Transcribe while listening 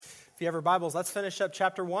If you have your Bibles, let's finish up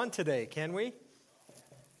chapter 1 today, can we?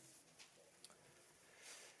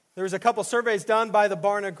 There was a couple surveys done by the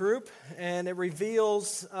Barna Group, and it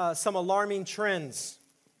reveals some alarming trends.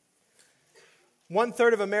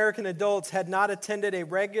 1/3 of American adults had not attended a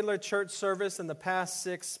regular church service in the past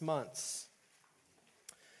 6 months.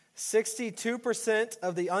 62%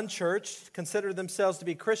 of the unchurched consider themselves to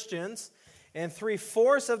be Christians, and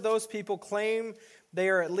 3/4 of those people claim they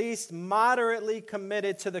are at least moderately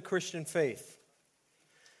committed to the Christian faith.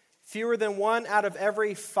 Fewer than 1 out of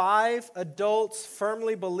every 5 adults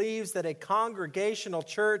firmly believes that a congregational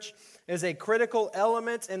church is a critical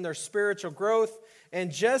element in their spiritual growth,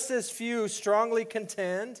 and just as few strongly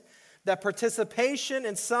contend that participation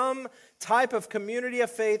in some type of community of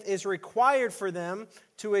faith is required for them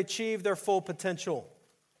to achieve their full potential.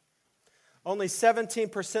 Only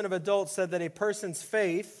 17% of adults said that a person's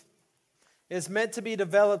faith is meant to be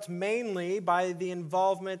developed mainly by the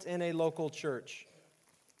involvement in a local church.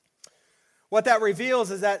 What that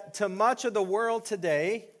reveals is that to much of the world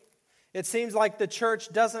today, it seems like the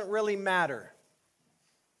church doesn't really matter.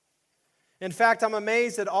 In fact, I'm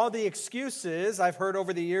amazed at all the excuses I've heard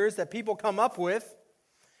over the years that people come up with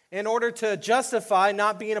in order to justify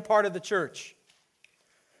not being a part of the church.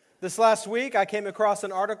 This last week, I came across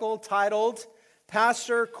an article titled,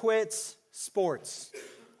 "Pastor Quits Sports."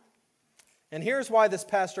 And here's why this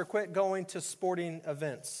pastor quit going to sporting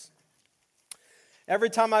events. Every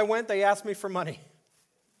time I went, they asked me for money.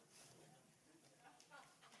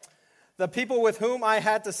 The people with whom I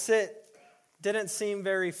had to sit didn't seem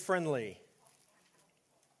very friendly.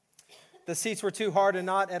 The seats were too hard and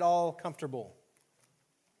not at all comfortable.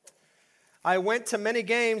 I went to many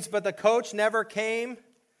games, but the coach never came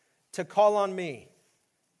to call on me.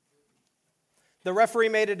 The referee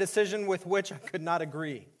made a decision with which I could not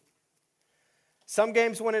agree. Some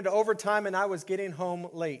games went into overtime and I was getting home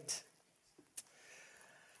late.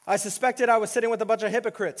 I suspected I was sitting with a bunch of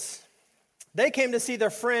hypocrites. They came to see their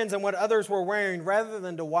friends and what others were wearing rather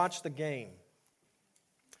than to watch the game.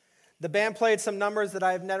 The band played some numbers that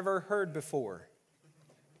I have never heard before.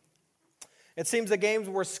 It seems the games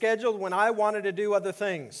were scheduled when I wanted to do other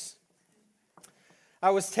things. I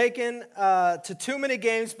was taken to too many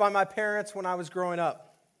games by my parents when I was growing up.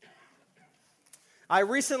 I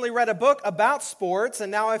recently read a book about sports, and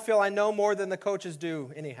now I feel I know more than the coaches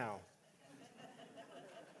do anyhow.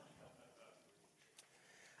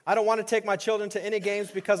 I don't want to take my children to any games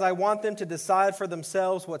because I want them to decide for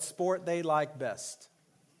themselves what sport they like best.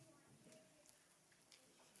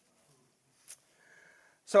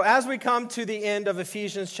 So as we come to the end of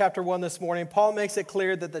Ephesians chapter 1 this morning, Paul makes it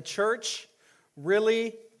clear that the church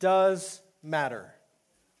really does matter.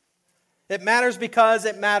 It matters because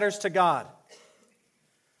it matters to God.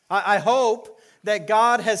 I hope that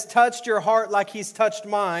God has touched your heart like He's touched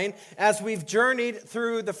mine as we've journeyed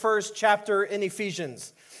through the first chapter in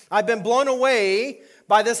Ephesians. I've been blown away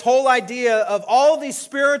by this whole idea of all these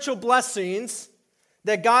spiritual blessings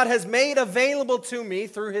that God has made available to me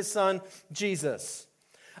through His Son, Jesus.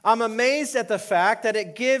 I'm amazed at the fact that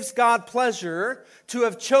it gives God pleasure to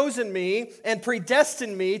have chosen me and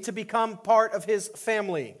predestined me to become part of His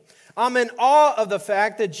family. I'm in awe of the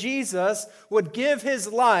fact that Jesus would give His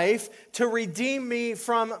life to redeem me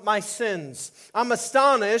from my sins. I'm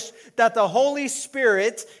astonished that the Holy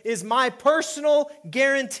Spirit is my personal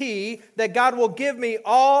guarantee that God will give me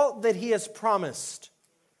all that He has promised.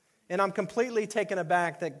 And I'm completely taken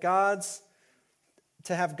aback that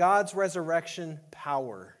to have God's resurrection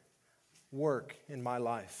power work in my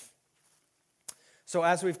life. So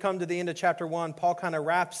as we've come to the end of chapter 1, Paul kind of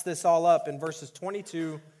wraps this all up in verses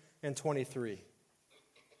 22 and 23.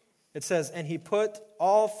 It says, "And He put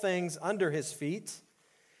all things under His feet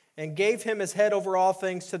and gave Him as head over all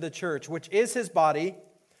things to the church, which is His body,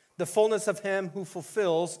 the fullness of Him who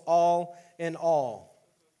fulfills all in all."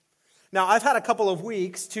 Now, I've had a couple of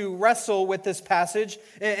weeks to wrestle with this passage,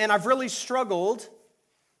 and I've really struggled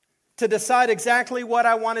to decide exactly what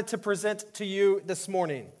I wanted to present to you this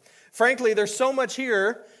morning. Frankly, there's so much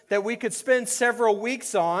here that we could spend several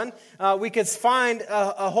weeks on. We could find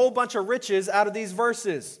a whole bunch of riches out of these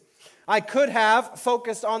verses. I could have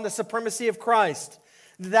focused on the supremacy of Christ.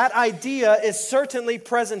 That idea is certainly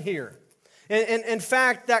present here. In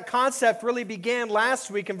fact, that concept really began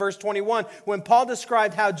last week in verse 21 when Paul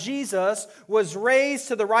described how Jesus was raised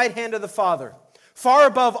to the right hand of the Father, far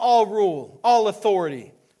above all rule, all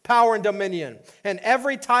authority, power and dominion, and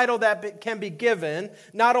every title that can be given,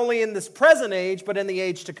 not only in this present age, but in the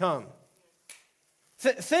age to come.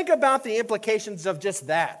 Think about the implications of just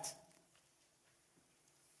that.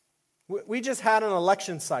 We just had an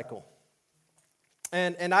election cycle.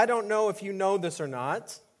 And I don't know if you know this or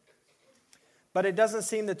not, but it doesn't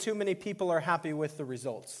seem that too many people are happy with the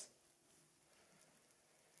results.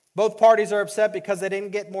 Both parties are upset because they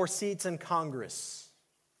didn't get more seats in Congress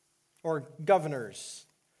or governors.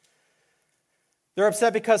 They're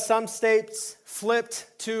upset because some states flipped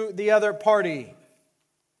to the other party.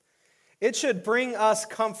 It should bring us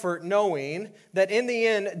comfort knowing that in the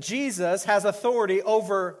end, Jesus has authority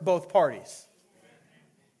over both parties.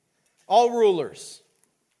 All rulers.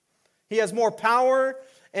 He has more power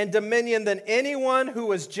and dominion than anyone who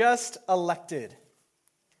was just elected.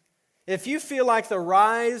 If you feel like the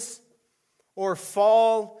rise or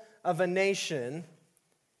fall of a nation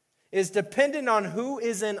is dependent on who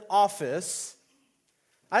is in office,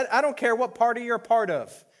 I don't care what party you're a part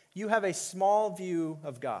of, you have a small view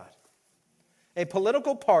of God. A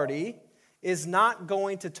political party is not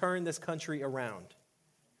going to turn this country around.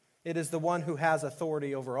 It is the one who has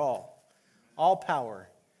authority over all power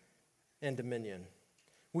and dominion.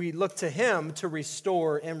 We look to him to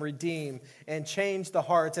restore and redeem and change the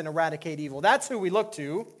hearts and eradicate evil. That's who we look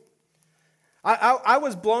to. I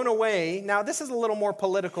was blown away. Now, this is a little more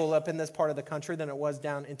political up in this part of the country than it was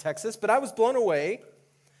down in Texas, but I was blown away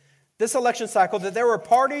this election cycle that there were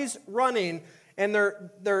parties running and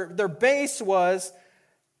their base was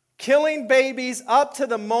killing babies up to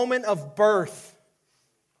the moment of birth.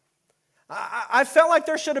 I felt like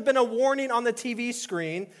there should have been a warning on the TV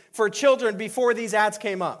screen for children before these ads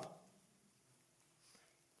came up.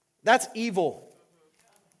 That's evil.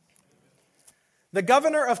 The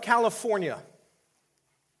governor of California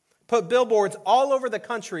put billboards all over the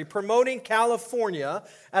country promoting California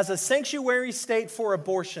as a sanctuary state for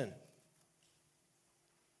abortion.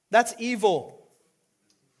 That's evil.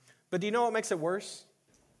 But do you know what makes it worse?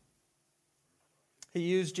 He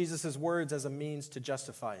used Jesus' words as a means to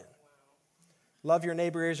justify it. Love your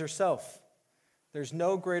neighbor as yourself. There's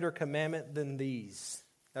no greater commandment than these.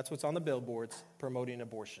 That's what's on the billboards promoting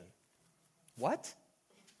abortion. What?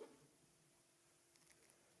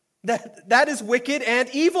 That is wicked and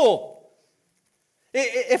evil.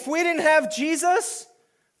 If we didn't have Jesus,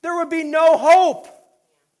 there would be no hope.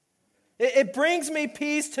 It brings me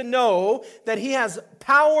peace to know that he has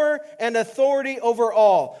power and authority over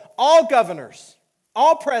all governors,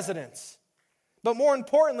 all presidents, but more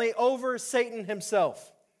importantly, over Satan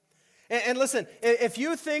himself. And listen, if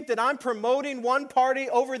you think that I'm promoting one party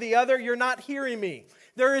over the other, you're not hearing me.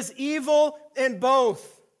 There is evil in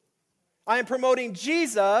both. I am promoting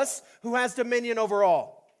Jesus, who has dominion over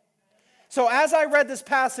all. So as I read this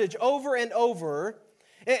passage over and over,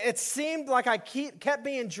 it seemed like I kept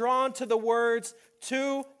being drawn to the words,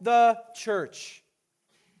 to the church.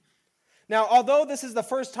 Now, although this is the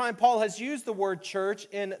first time Paul has used the word church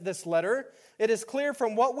in this letter, it is clear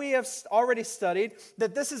from what we have already studied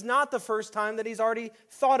that this is not the first time that he's already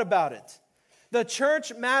thought about it. The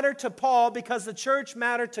church mattered to Paul because the church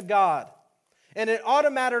mattered to God. And it ought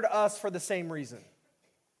to matter to us for the same reason.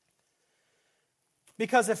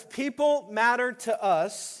 Because if people mattered to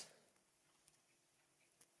us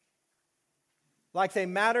like they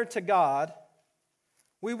matter to God,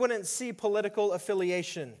 we wouldn't see political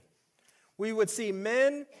affiliation. We would see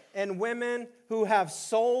men and women who have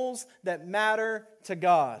souls that matter to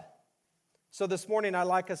God. So this morning I'd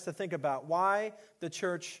like us to think about why the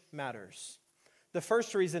church matters. The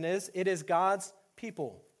first reason is it is God's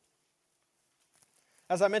people.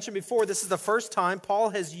 As I mentioned before, this is the first time Paul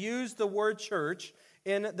has used the word church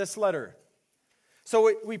in this letter.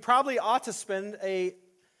 So we probably ought to spend a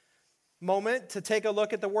moment to take a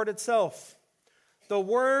look at the word itself. The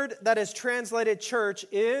word that is translated church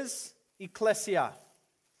is ecclesia.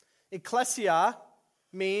 Ecclesia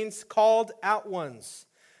means called out ones.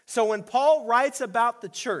 So when Paul writes about the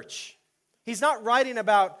church, he's not writing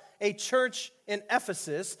about a church in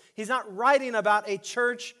Ephesus. He's not writing about a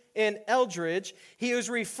church in Eldridge. He is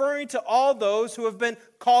referring to all those who have been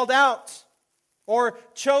called out or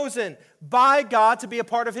chosen by God to be a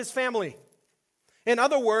part of his family. In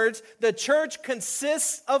other words, the church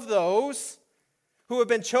consists of those who have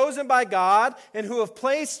been chosen by God and who have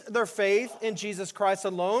placed their faith in Jesus Christ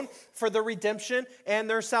alone for their redemption and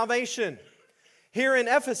their salvation. Here in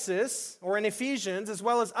Ephesus, or in Ephesians, as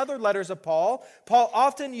well as other letters of Paul, Paul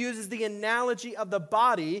often uses the analogy of the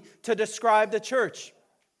body to describe the church.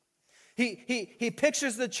 He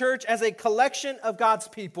pictures the church as a collection of God's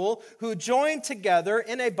people who join together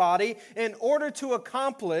in a body in order to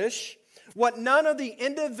accomplish what none of the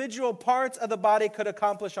individual parts of the body could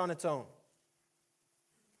accomplish on its own.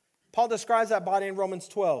 Paul describes that body in Romans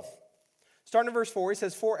 12. Starting in verse 4, he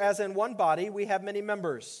says, "For as in one body we have many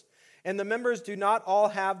members, and the members do not all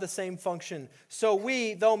have the same function. So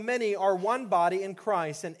we, though many, are one body in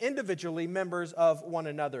Christ, and individually members of one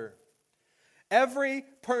another. Every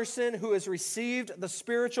person who has received the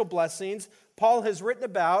spiritual blessings Paul has written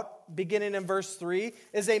about, beginning in verse 3,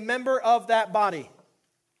 is a member of that body.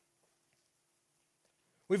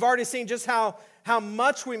 We've already seen just how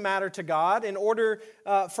much we matter to God in order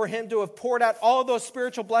for Him to have poured out all those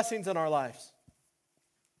spiritual blessings in our lives.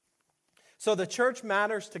 So the church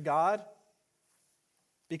matters to God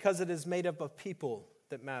because it is made up of people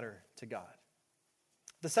that matter to God.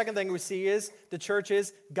 The second thing we see is the church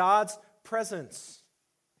is God's presence.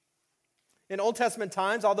 In Old Testament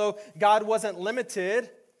times, although God wasn't limited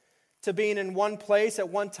to being in one place at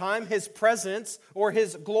one time, His presence or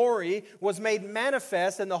His glory was made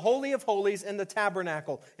manifest in the Holy of Holies in the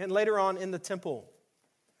tabernacle and later on in the temple.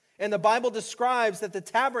 And the Bible describes that the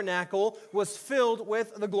tabernacle was filled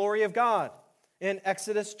with the glory of God in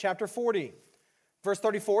Exodus chapter 40. Verse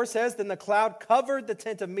 34 says, "Then the cloud covered the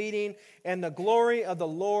tent of meeting, and the glory of the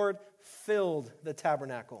Lord filled the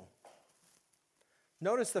tabernacle."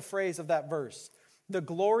 Notice the phrase of that verse. The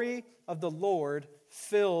glory of the Lord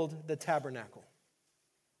filled the tabernacle.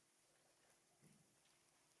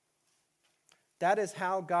 That is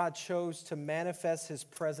how God chose to manifest His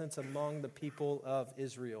presence among the people of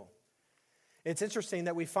Israel. It's interesting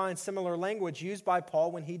that we find similar language used by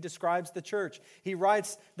Paul when he describes the church. He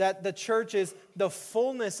writes that the church is the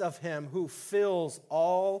fullness of Him who fills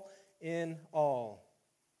all in all.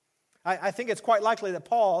 I think it's quite likely that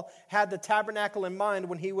Paul had the tabernacle in mind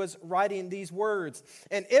when he was writing these words.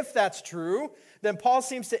 And if that's true, then Paul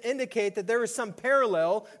seems to indicate that there is some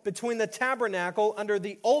parallel between the tabernacle under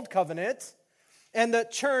the Old Covenant and the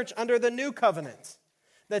church under the New Covenant.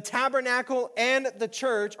 The tabernacle and the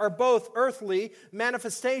church are both earthly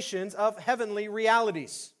manifestations of heavenly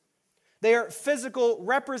realities. They are physical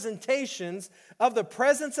representations of the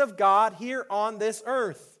presence of God here on this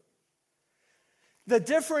earth. The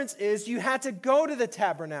difference is you had to go to the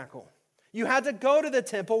tabernacle. You had to go to the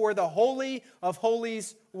temple where the Holy of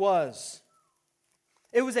Holies was.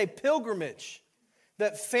 It was a pilgrimage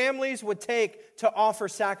that families would take to offer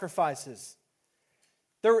sacrifices.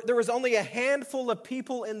 There was only a handful of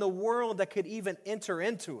people in the world that could even enter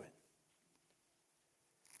into it.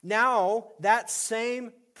 Now, that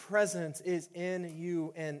same presence is in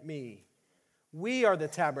you and me. We are the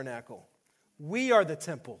tabernacle. We are the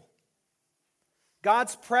temple.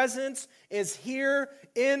 God's presence is here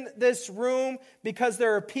in this room because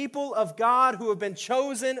there are people of God who have been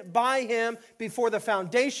chosen by Him before the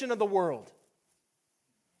foundation of the world.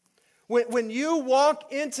 When you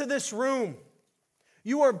walk into this room,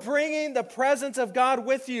 you are bringing the presence of God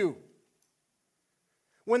with you.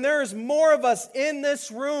 When there is more of us in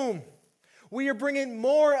this room, we are bringing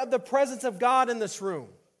more of the presence of God in this room.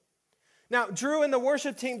 Now, Drew and the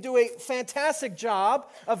worship team do a fantastic job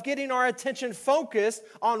of getting our attention focused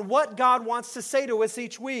on what God wants to say to us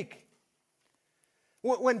each week.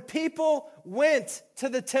 When people went to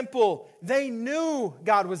the temple, they knew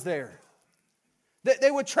God was there.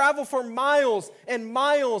 They would travel for miles and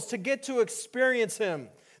miles to get to experience Him.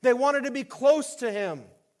 They wanted to be close to Him.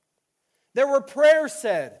 There were prayers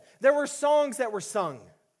said. There were songs that were sung.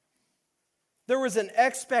 There was an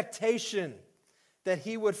expectation that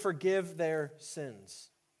He would forgive their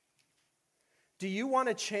sins. Do you want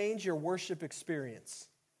to change your worship experience?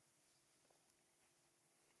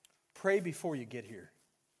 Pray before you get here.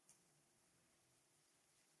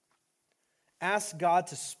 Ask God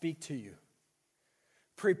to speak to you.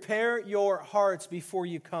 Prepare your hearts before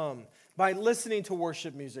you come by listening to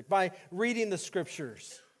worship music, by reading the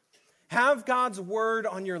Scriptures. Have God's Word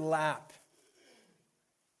on your lap.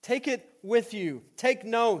 Take it with you. Take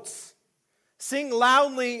notes. Sing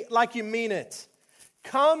loudly like you mean it.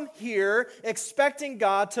 Come here expecting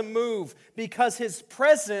God to move because His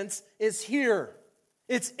presence is here.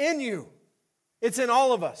 It's in you. It's in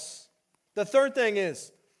all of us. The third thing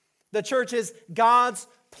is the church is God's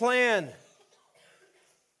plan.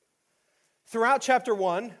 Throughout chapter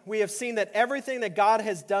 1, we have seen that everything that God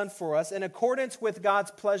has done for us in accordance with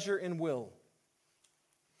God's pleasure and will.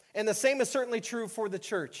 And the same is certainly true for the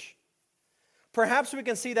church. Perhaps we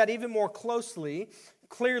can see that even more clearly,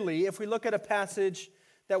 if we look at a passage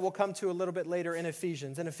that we'll come to a little bit later in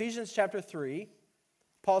Ephesians. In Ephesians chapter 3,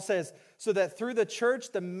 Paul says, "So that through the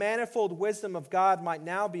church the manifold wisdom of God might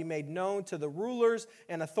now be made known to the rulers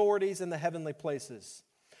and authorities in the heavenly places.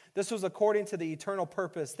 This was according to the eternal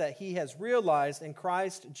purpose that He has realized in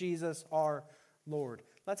Christ Jesus our Lord."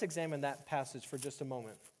 Let's examine that passage for just a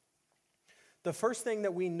moment. The first thing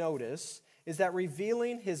that we notice is that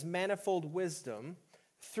revealing His manifold wisdom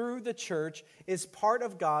through the church is part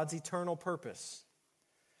of God's eternal purpose.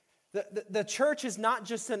 The church is not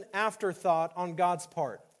just an afterthought on God's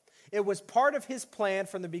part. It was part of his plan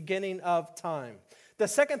from the beginning of time. The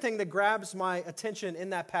second thing that grabs my attention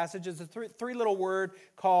in that passage is a three little word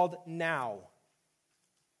called now.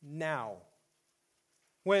 Now.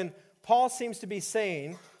 What Paul seems to be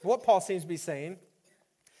saying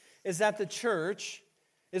is that the church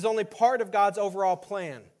is only part of God's overall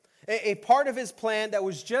plan. A part of his plan that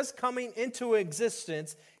was just coming into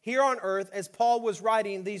existence here on earth as Paul was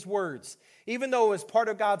writing these words, even though it was part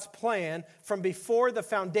of God's plan from before the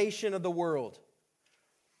foundation of the world.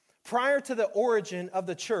 Prior to the origin of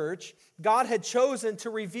the church, God had chosen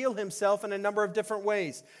to reveal himself in a number of different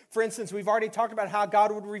ways. For instance, we've already talked about how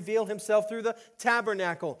God would reveal himself through the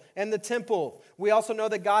tabernacle and the temple. We also know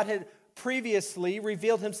that God had previously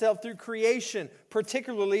revealed himself through creation,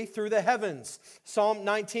 particularly through the heavens. Psalm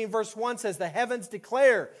 19 verse 1 says, "The heavens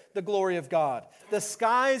declare the glory of God. The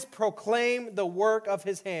skies proclaim the work of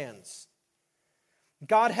his hands."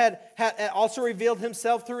 God had also revealed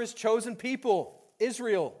himself through his chosen people,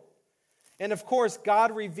 Israel. And of course,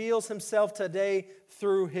 God reveals himself today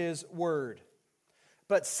through his word.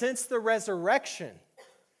 But since the resurrection,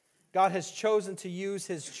 God has chosen to use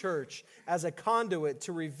his church as a conduit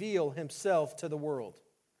to reveal himself to the world.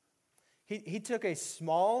 He took a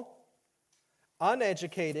small,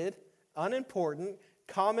 uneducated, unimportant,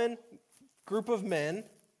 common group of men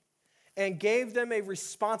and gave them a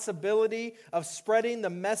responsibility of spreading the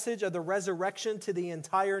message of the resurrection to the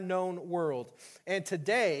entire known world. And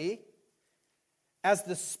today, as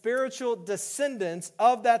the spiritual descendants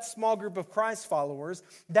of that small group of Christ followers,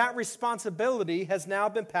 that responsibility has now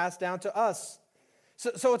been passed down to us.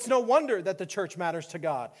 So it's no wonder that the church matters to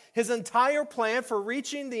God. His entire plan for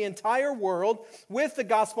reaching the entire world with the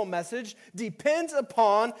gospel message depends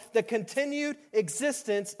upon the continued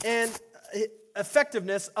existence and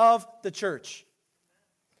effectiveness of the church.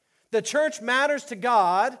 The church matters to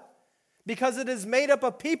God because it is made up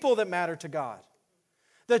of people that matter to God.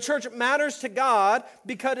 The church matters to God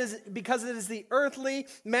because it is the earthly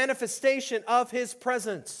manifestation of his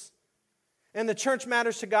presence. And the church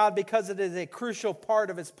matters to God because it is a crucial part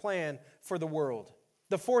of his plan for the world.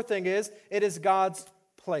 The fourth thing is, it is God's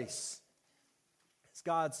place. It's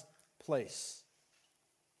God's place.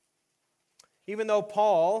 Even though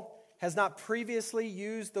Paul has not previously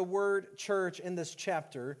used the word church in this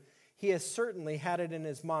chapter, he has certainly had it in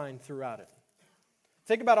his mind throughout it.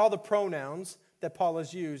 Think about all the pronouns that Paul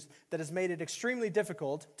has used that has made it extremely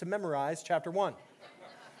difficult to memorize chapter 1.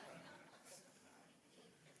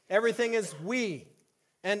 Everything is we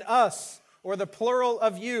and us, or the plural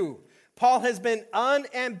of you. Paul has been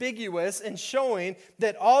unambiguous in showing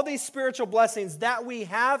that all these spiritual blessings that we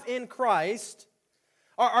have in Christ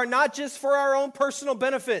are not just for our own personal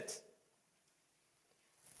benefit.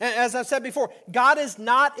 As I've said before, God is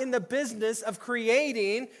not in the business of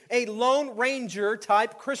creating a Lone Ranger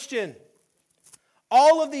type Christian.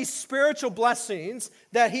 All of these spiritual blessings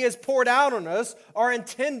that he has poured out on us are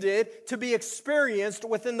intended to be experienced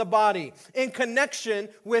within the body in connection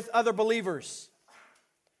with other believers.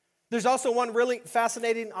 There's also one really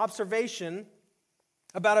fascinating observation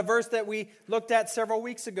about a verse that we looked at several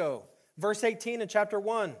weeks ago. Verse 18 in chapter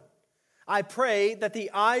 1. I pray that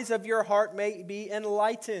the eyes of your heart may be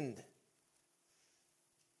enlightened.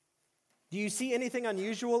 Do you see anything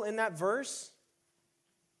unusual in that verse?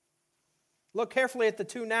 Look carefully at the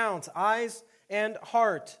two nouns, eyes and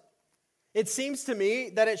heart. It seems to me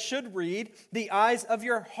that it should read, the eyes of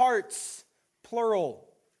your hearts, plural.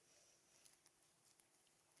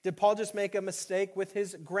 Did Paul just make a mistake with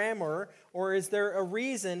his grammar, or is there a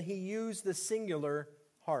reason he used the singular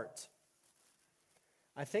heart?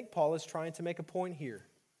 I think Paul is trying to make a point here.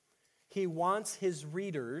 He wants his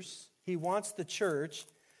readers, he wants the church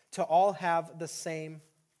to all have the same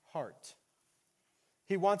heart.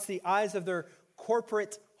 He wants the eyes of their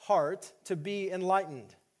corporate heart to be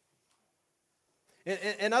enlightened.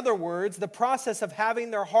 In other words, the process of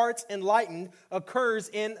having their hearts enlightened occurs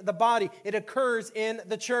in the body. It occurs in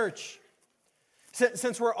the church.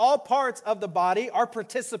 Since we're all parts of the body, our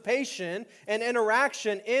participation and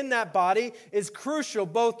interaction in that body is crucial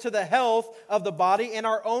both to the health of the body and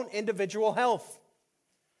our own individual health.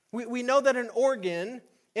 We know that an organ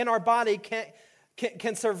in our body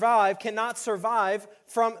cannot survive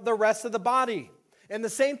from the rest of the body. And the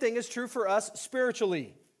same thing is true for us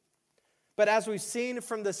spiritually. But as we've seen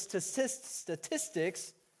from the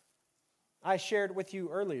statistics I shared with you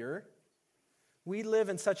earlier, we live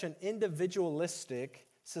in such an individualistic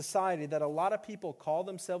society that a lot of people call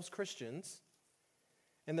themselves Christians,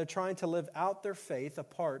 and they're trying to live out their faith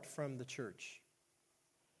apart from the church.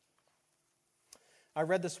 I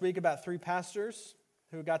read this week about 3 pastors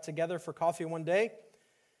who got together for coffee one day.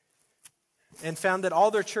 and found that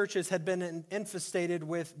all their churches had been infested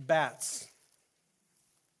with bats.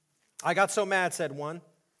 I got so mad, said one.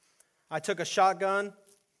 I took a shotgun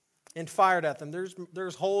and fired at them.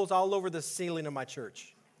 There's holes all over the ceiling of my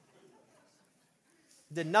church.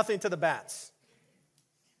 Did nothing to the bats.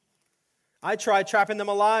 I tried trapping them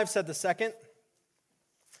alive, said the second.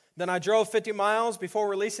 Then I drove 50 miles before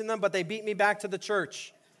releasing them, but they beat me back to the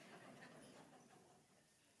church.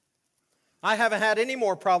 I haven't had any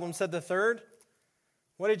more problems, said the third.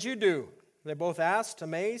 What did you do? They both asked,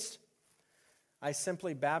 amazed. I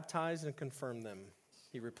simply baptized and confirmed them,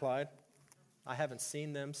 he replied. I haven't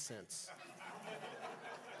seen them since.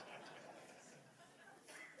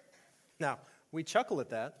 Now, we chuckle at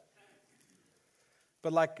that.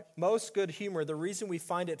 But like most good humor, the reason we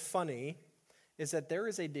find it funny is that there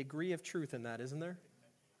is a degree of truth in that, isn't there?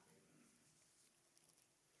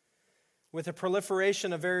 With the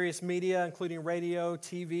proliferation of various media, including radio,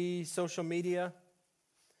 TV, social media,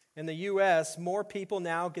 in the U.S., more people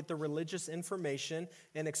now get the religious information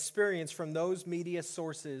and experience from those media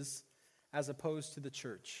sources as opposed to the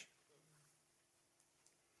church.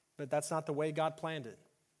 But that's not the way God planned it.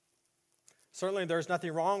 Certainly, there's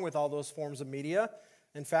nothing wrong with all those forms of media.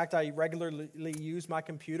 In fact, I regularly use my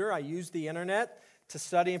computer. I use the internet to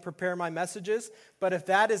study and prepare my messages. But if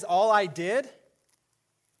that is all I did,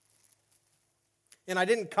 and I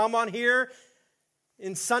didn't come on here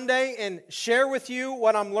in Sunday and share with you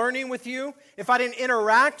what I'm learning with you, if I didn't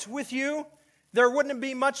interact with you, there wouldn't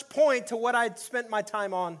be much point to what I'd spent my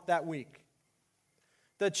time on that week.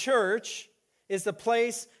 The church is the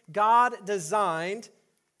place God designed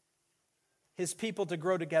His people to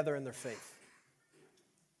grow together in their faith.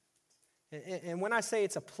 And when I say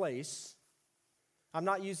it's a place, I'm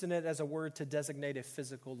not using it as a word to designate a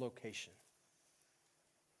physical location.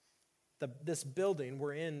 This building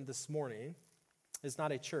we're in this morning is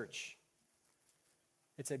not a church.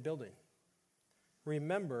 It's a building.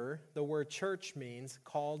 Remember, the word church means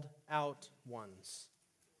called out ones.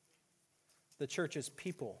 The church is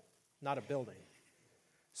people, not a building.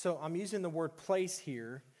 So I'm using the word place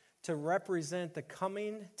here to represent the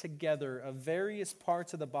coming together of various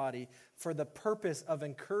parts of the body for the purpose of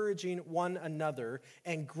encouraging one another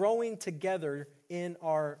and growing together in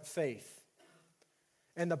our faith.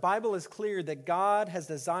 And the Bible is clear that God has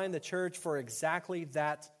designed the church for exactly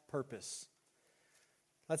that purpose.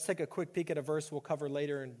 Let's take a quick peek at a verse we'll cover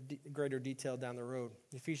later in greater detail down the road.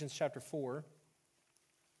 Ephesians chapter 4,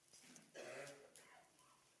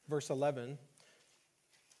 verse 11.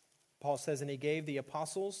 Paul says, and he gave the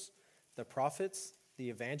apostles, the prophets, the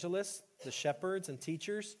evangelists, the shepherds, and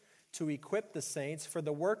teachers to equip the saints for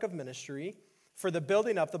the work of ministry, for the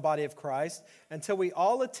building up the body of Christ, until we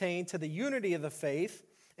all attain to the unity of the faith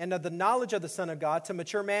and of the knowledge of the Son of God, to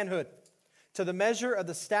mature manhood, to the measure of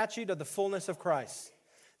the stature of the fullness of Christ.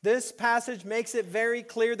 This passage makes it very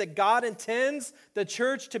clear that God intends the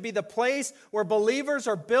church to be the place where believers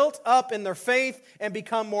are built up in their faith and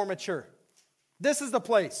become more mature. This is the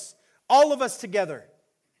place. All of us together.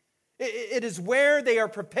 It is where they are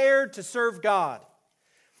prepared to serve God.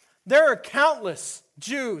 There are countless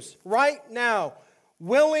Jews right now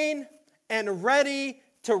willing and ready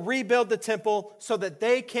to rebuild the temple so that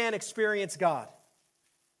they can experience God.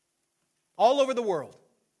 All over the world.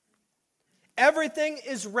 Everything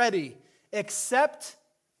is ready except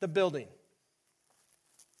the building.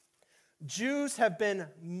 Jews have been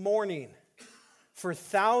mourning for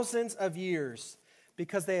thousands of years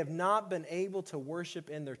because they have not been able to worship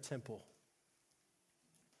in their temple.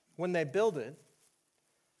 When they build it,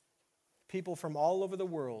 people from all over the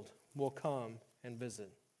world will come and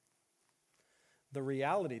visit. The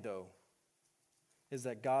reality, though, is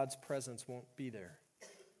that God's presence won't be there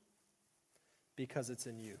because it's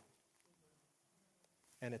in you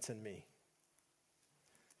and it's in me.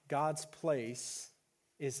 God's place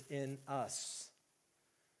is in us,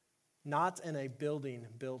 not in a building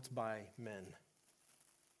built by men.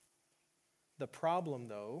 The problem,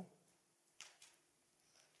 though,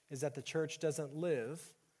 is that the church doesn't live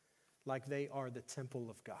like they are the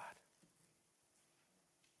temple of God.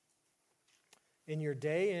 In your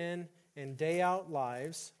day in and day out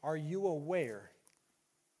lives, are you aware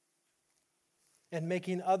and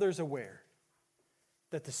making others aware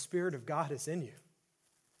that the Spirit of God is in you?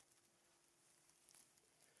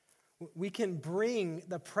 We can bring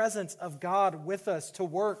the presence of God with us to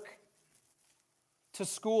work, to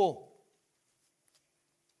school,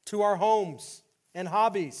 to our homes and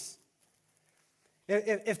hobbies.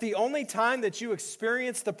 If the only time that you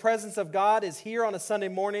experience the presence of God is here on a Sunday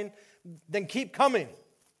morning, then keep coming.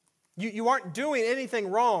 You aren't doing anything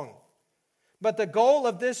wrong. But the goal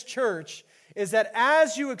of this church is that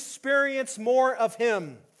as you experience more of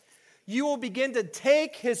Him, you will begin to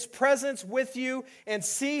take His presence with you and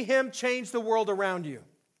see Him change the world around you.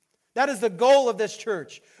 That is the goal of this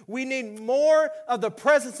church. We need more of the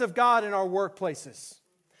presence of God in our workplaces.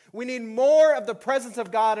 We need more of the presence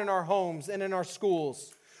of God in our homes and in our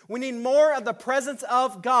schools. We need more of the presence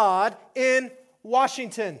of God in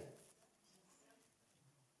Washington.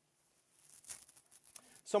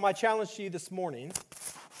 So my challenge to you this morning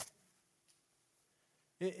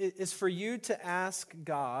is for you to ask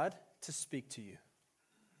God to speak to you.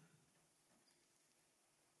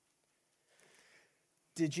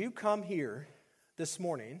 Did you come here this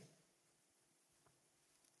morning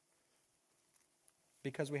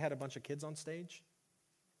because we had a bunch of kids on stage?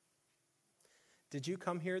 Did you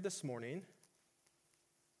come here this morning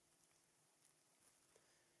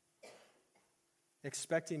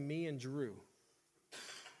expecting me and Drew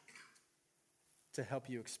to help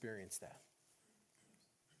you experience that?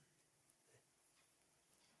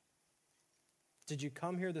 Did you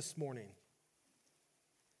come here this morning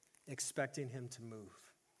expecting Him to move?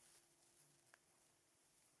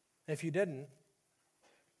 If you didn't,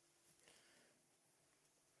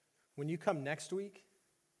 when you come next week,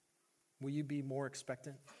 will you be more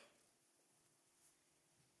expectant?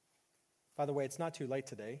 By the way, it's not too late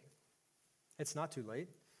today. It's not too late.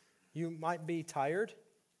 You might be tired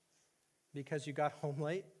because you got home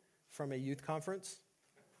late from a youth conference.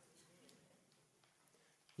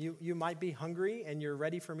 You might be hungry and you're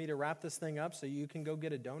ready for me to wrap this thing up so you can go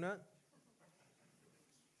get a donut.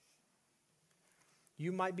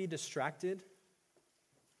 You might be distracted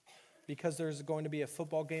because there's going to be a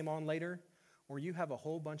football game on later, or you have a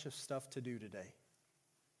whole bunch of stuff to do today.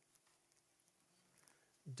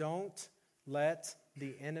 Don't let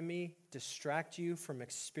the enemy distract you from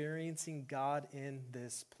experiencing God in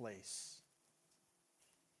this place.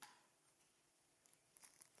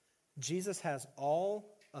 Jesus has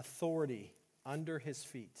all authority under His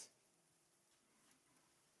feet.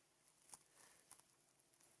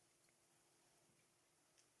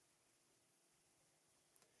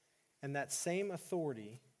 And that same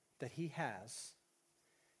authority that He has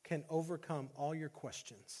can overcome all your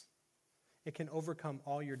questions. It can overcome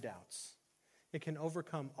all your doubts. It can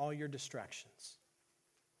overcome all your distractions.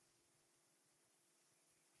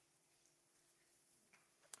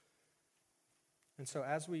 And so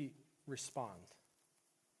as we respond,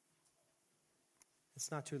 it's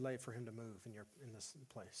not too late for Him to move in this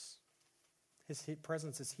place. His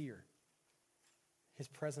presence is here. His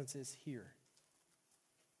presence is here.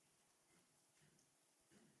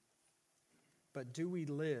 But do we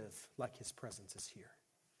live like His presence is here?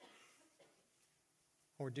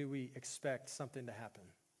 Or do we expect something to happen?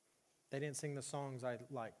 They didn't sing the songs I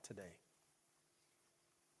liked today.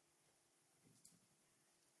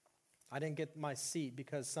 I didn't get my seat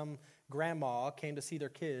because some grandma came to see their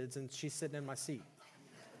kids and she's sitting in my seat.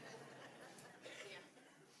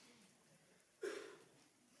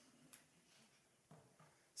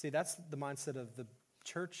 See, that's the mindset of the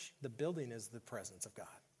church. The building is the presence of God.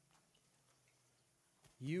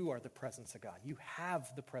 You are the presence of God. You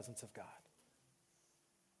have the presence of God.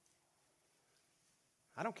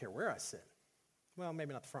 I don't care where I sit. Well,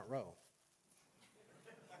 maybe not the front row.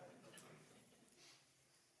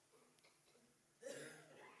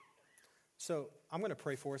 So I'm going to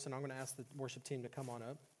pray for us, and I'm going to ask the worship team to come on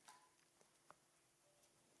up.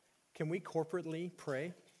 Can we corporately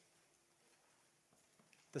pray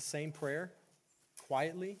the same prayer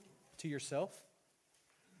quietly to yourself?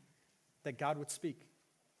 That God would speak.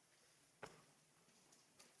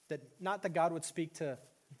 That not that God would speak to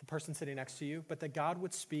the person sitting next to you, but that God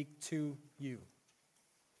would speak to you.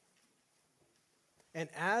 And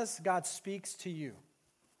as God speaks to you,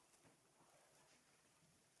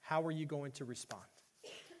 how are you going to respond?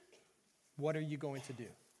 What are you going to do?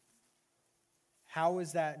 How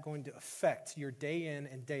is that going to affect your day in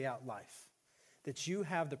and day out life? That you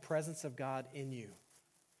have the presence of God in you.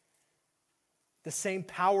 The same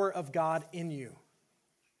power of God in you.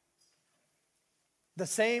 The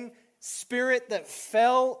same Spirit that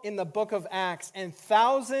fell in the book of Acts and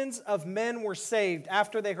thousands of men were saved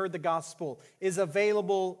after they heard the gospel is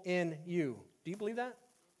available in you. Do you believe that?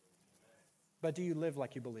 But do you live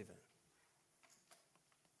like you believe it?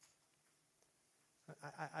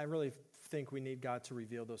 I really think we need God to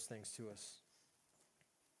reveal those things to us.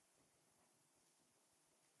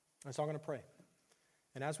 And so I'm going to pray.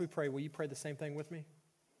 And as we pray, will you pray the same thing with me?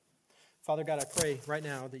 Father God, I pray right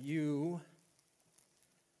now that you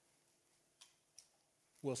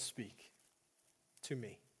will speak to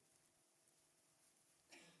me.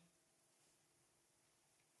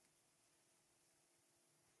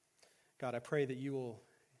 God, I pray that you will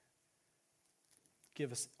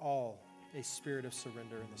give us all a spirit of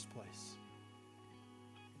surrender in this place.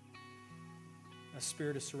 A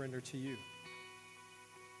spirit of surrender to you.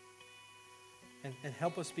 And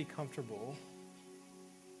help us be comfortable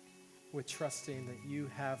with trusting that you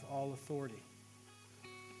have all authority.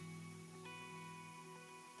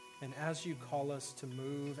 And as you call us to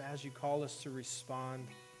move, as you call us to respond,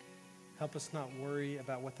 help us not worry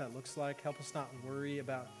about what that looks like. Help us not worry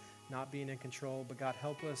about not being in control. But God,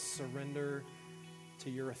 help us surrender to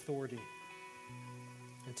your authority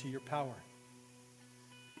and to your power,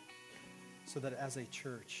 so that as a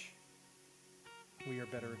church, we are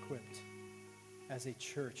better equipped. As a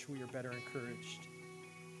church, we are better encouraged.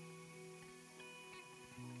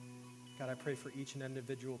 God, I pray for each and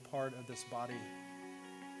individual part of this body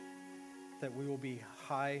that we will be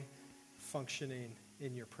high functioning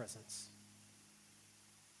in your presence.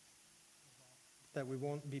 That we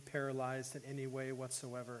won't be paralyzed in any way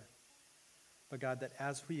whatsoever. But God, that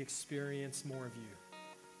as we experience more of you,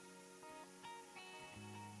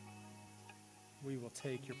 we will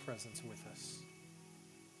take your presence with us.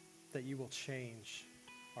 That you will change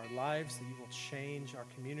our lives, that you will change our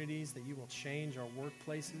communities, that you will change our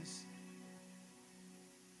workplaces.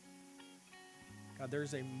 God,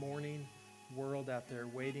 there's a mourning world out there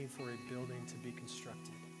waiting for a building to be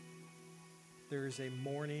constructed. There is a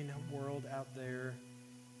mourning world out there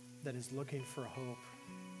that is looking for hope.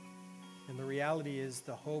 And the reality is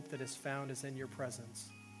the hope that is found is in your presence.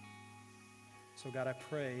 So God, I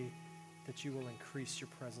pray that you will increase your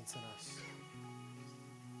presence in us.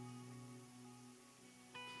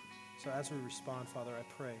 So as we respond, Father, I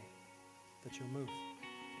pray that you'll move.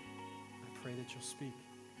 I pray that you'll speak.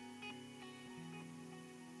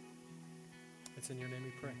 It's in your name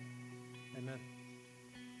we pray. Amen.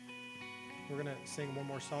 We're going to sing one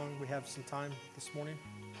more song. We have some time this morning.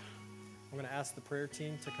 I'm going to ask the prayer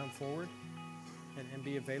team to come forward and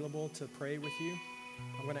be available to pray with you.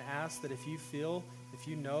 I'm going to ask that if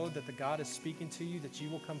you know that the God is speaking to you, that you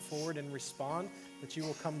will come forward and respond, that you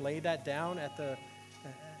will come lay that down at the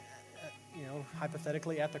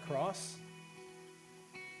hypothetically at the cross.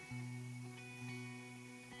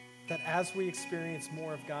 That as we experience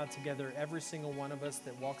more of God together, every single one of us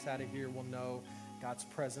that walks out of here will know God's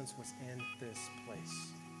presence was in this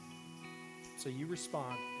place. So you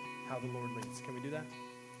respond how the Lord leads. Can we do that?